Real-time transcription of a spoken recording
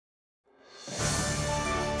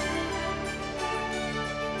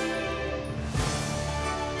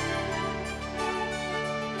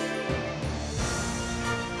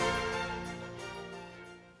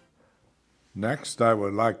Next, I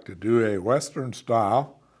would like to do a Western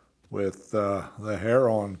style with the hair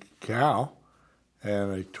on cow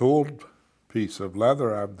and a tooled piece of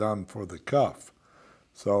leather I've done for the cuff.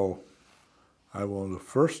 So I will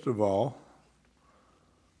first of all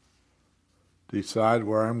decide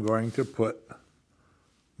where I'm going to put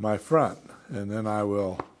my front, and then I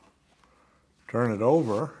will turn it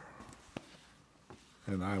over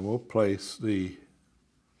and I will place the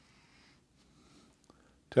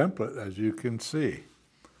template, as you can see.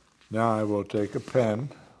 Now I will take a pen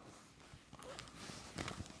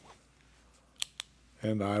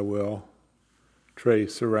and I will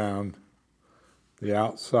trace around the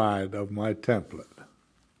outside of my template.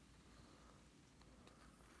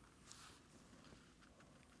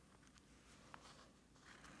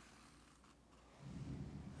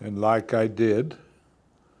 And like I did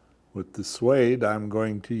with the suede, I'm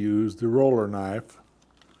going to use the roller knife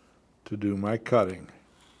to do my cutting.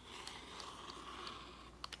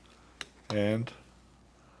 And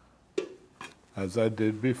as I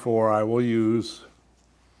did before, I will use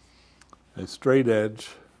a straight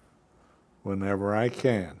edge whenever I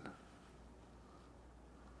can.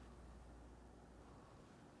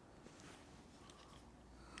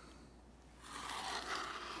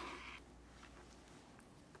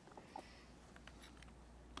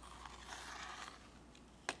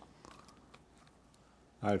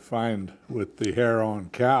 I find with the hair on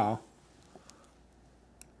cow,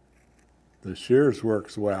 the shears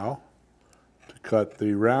works well to cut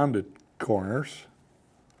the rounded corners.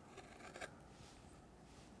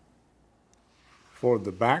 For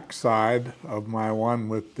the back side of my one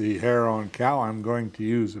with the hair on cow, I'm going to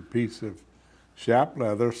use a piece of chap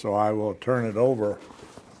leather, so I will turn it over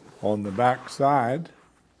on the back side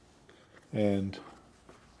and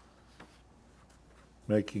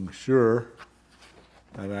making sure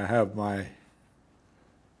that I have my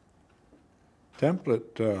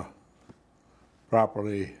template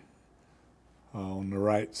properly on the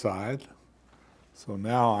right side. So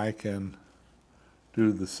now I can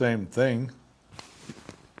do the same thing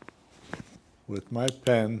with my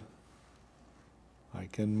pen. I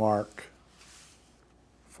can mark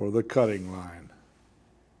for the cutting line.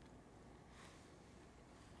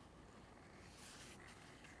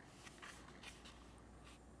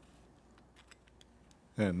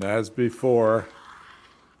 And as before,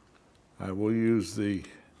 I will use the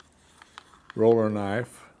roller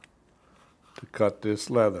knife to cut this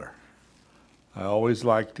leather. I always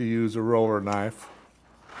like to use a roller knife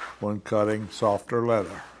when cutting softer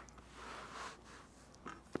leather.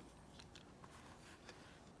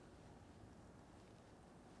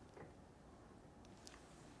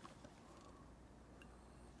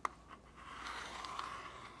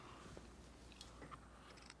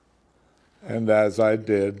 And as I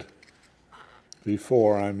did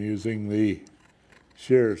before, I'm using the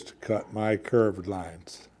shears to cut my curved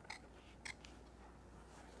lines.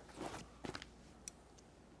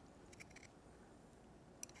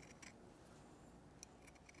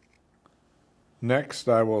 Next,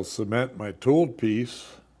 I will cement my tooled piece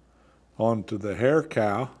onto the hair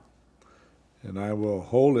cow, and I will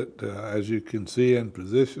hold it, as you can see, in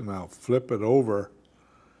position. I'll flip it over,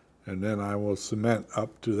 and then I will cement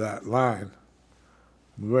up to that line.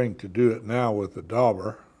 I'm going to do it now with a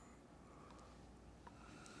dauber,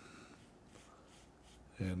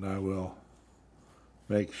 and I will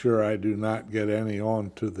make sure I do not get any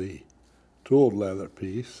onto the tooled leather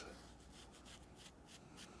piece.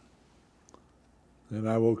 Then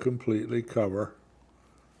I will completely cover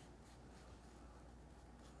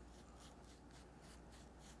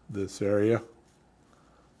this area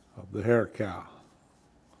of the hair cow.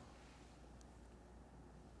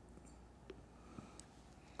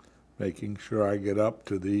 Making sure I get up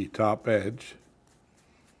to the top edge.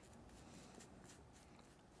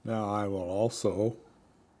 Now I will also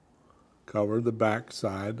cover the back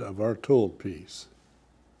side of our tooled piece,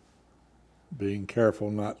 being careful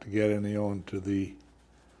not to get any onto the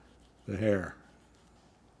hair.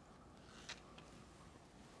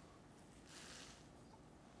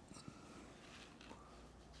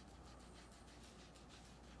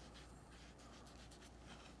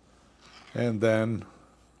 And then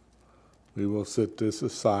we will set this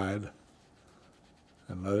aside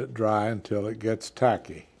and let it dry until it gets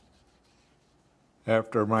tacky.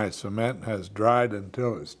 After my cement has dried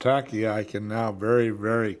until it's tacky, I can now very,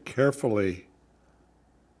 very carefully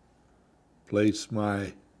place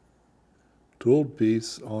my tooled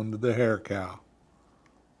piece onto the hair cow.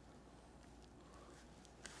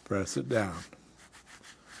 Press it down.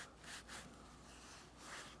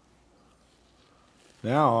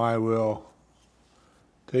 Now I will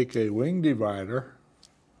take a wing divider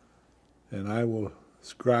and I will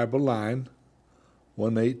scribe a line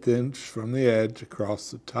 1/8 inch from the edge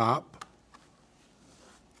across the top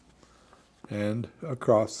and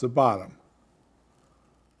across the bottom.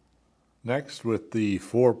 Next, with the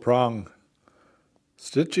 4-prong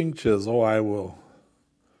stitching chisel, I will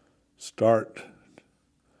start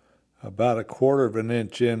about 1/4 of an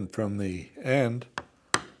inch in from the end.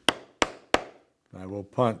 I will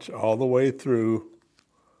punch all the way through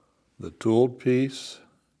the tooled piece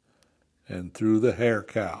and through the hair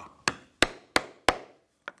cowl.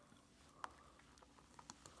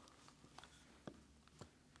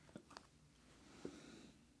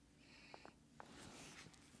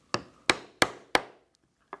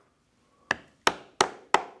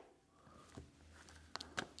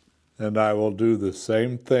 And I will do the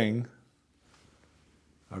same thing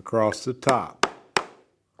across the top.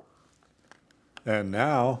 And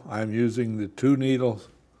now I'm using the 2-needle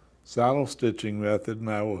saddle stitching method, and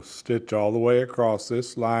I will stitch all the way across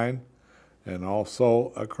this line and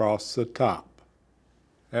also across the top.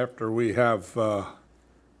 After we have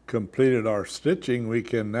completed our stitching, we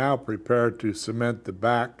can now prepare to cement the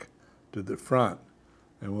back to the front.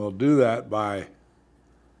 And we'll do that by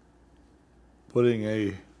putting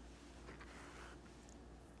a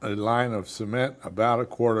line of cement about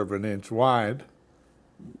 1/4 of an inch wide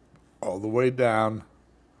all the way down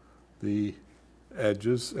the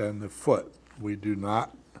edges and the foot. We do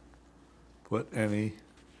not put any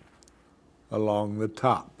along the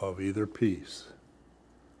top of either piece.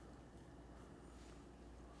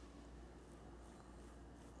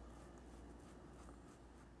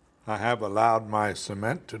 I have allowed my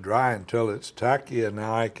cement to dry until it's tacky, and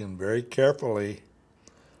now I can very carefully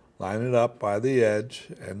line it up by the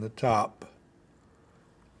edge and the top,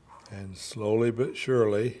 and slowly but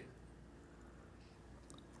surely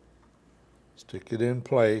stick it in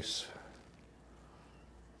place.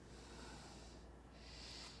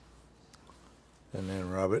 And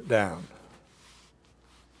then rub it down.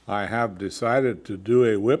 I have decided to do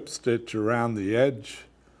a whip stitch around the edge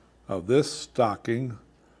of this stocking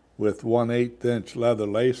with 1/8 inch leather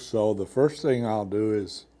lace. So the first thing I'll do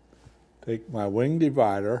is take my wing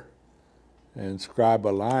divider and scribe a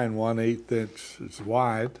line 1/8 inches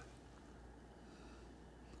wide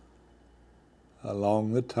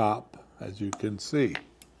along the top, as you can see.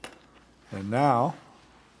 And now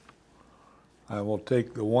I will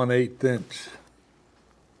take the 1/8 inch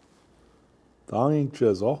thonging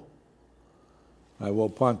chisel. I will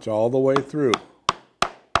punch all the way through.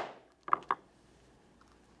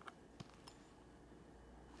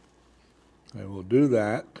 I will do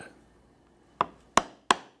that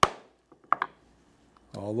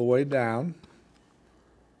all the way down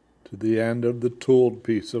to the end of the tooled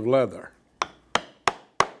piece of leather.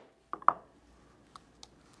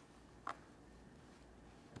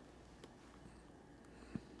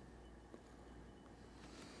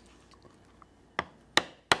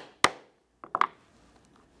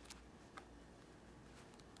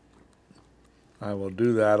 I will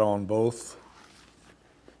do that on both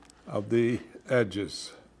of the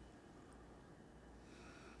edges.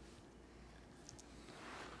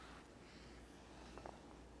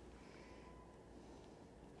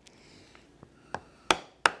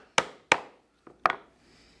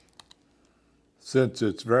 Since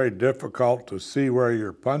it's very difficult to see where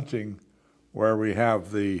you're punching, where we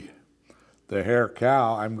have the hair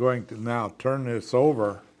cowl, I'm going to now turn this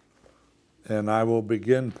over, and I will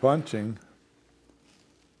begin punching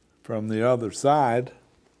from the other side.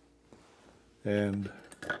 And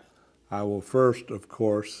I will first, of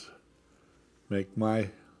course, make my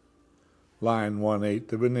line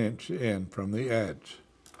 1/8 of an inch in from the edge.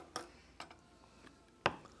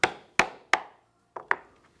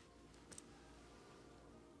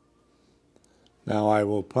 Now I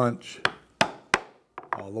will punch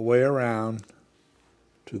all the way around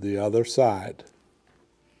to the other side.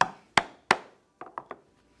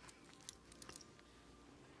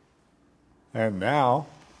 And now,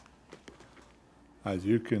 as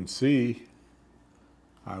you can see,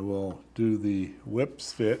 I will do the whip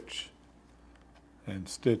stitch and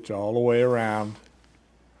stitch all the way around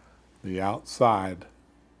the outside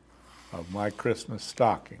of my Christmas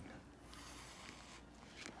stocking.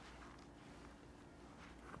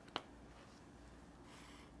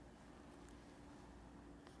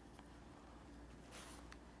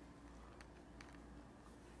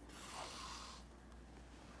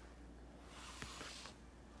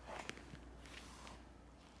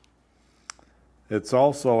 It's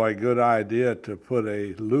also a good idea to put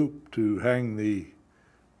a loop to hang the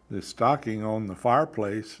stocking on the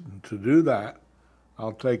fireplace. And to do that,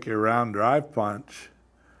 I'll take a round drive punch,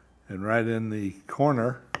 and right in the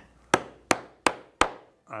corner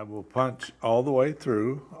I will punch all the way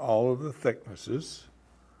through all of the thicknesses,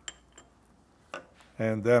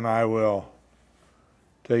 and then I will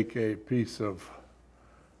take a piece of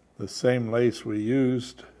the same lace we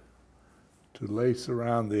used to lace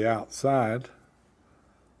around the outside,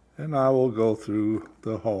 and I will go through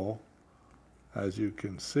the hole, as you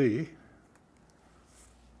can see,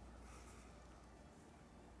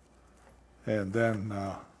 and then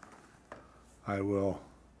I will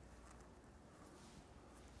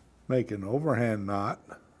make an overhand knot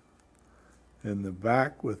in the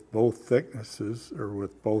back with both thicknesses, or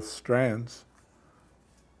with both strands.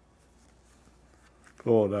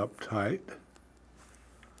 Pull it up tight,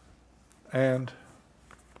 and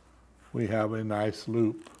we have a nice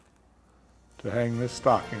loop to hang this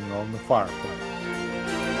stocking on the fireplace.